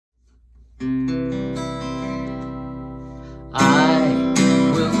I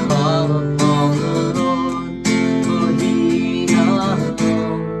will call upon the Lord, for He alone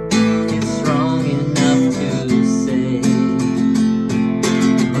is strong enough to save.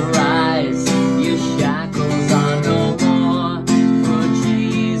 Rise, your shackles are no more, for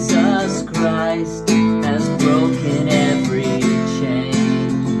Jesus Christ has broken every chain.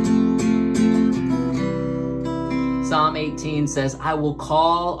 Psalm 18 says, I will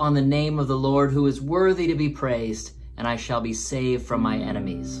call on the name of the Lord, who is worthy to be praised, and I shall be saved from my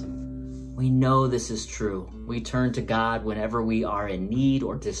enemies. We know this is true. We turn to God whenever we are in need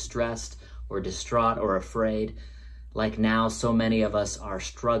or distressed or distraught or afraid. Like now, so many of us are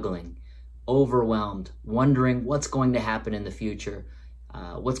struggling, overwhelmed, wondering what's going to happen in the future,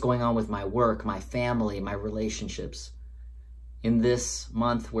 what's going on with my work, my family, my relationships. In this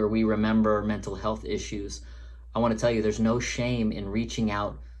month where we remember mental health issues, I want to tell you there's no shame in reaching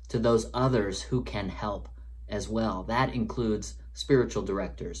out to those others who can help as well. That includes spiritual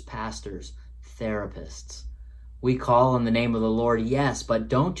directors, pastors, therapists. We call on the name of the Lord, yes, but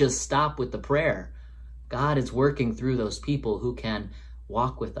don't just stop with the prayer. God is working through those people who can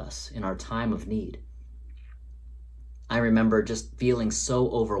walk with us in our time of need. I remember just feeling so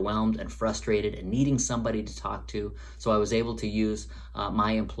overwhelmed and frustrated and needing somebody to talk to, so I was able to use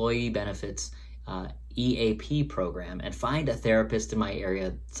my employee benefits EAP program and find a therapist in my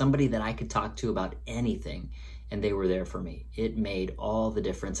area, somebody that I could talk to about anything, and they were there for me. It made all the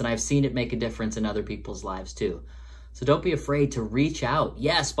difference, and I've seen it make a difference in other people's lives too. So don't be afraid to reach out.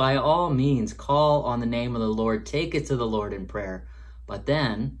 Yes, by all means, call on the name of the Lord, take it to the Lord in prayer, but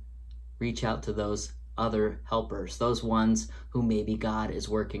then reach out to those other helpers, those ones who maybe God is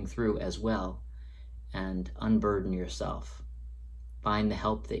working through as well, and unburden yourself. Find the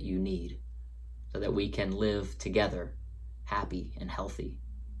help that you need, so that we can live together, happy and healthy,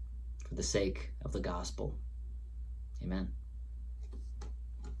 for the sake of the gospel. Amen.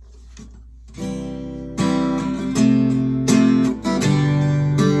 I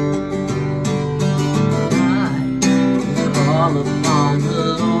call upon the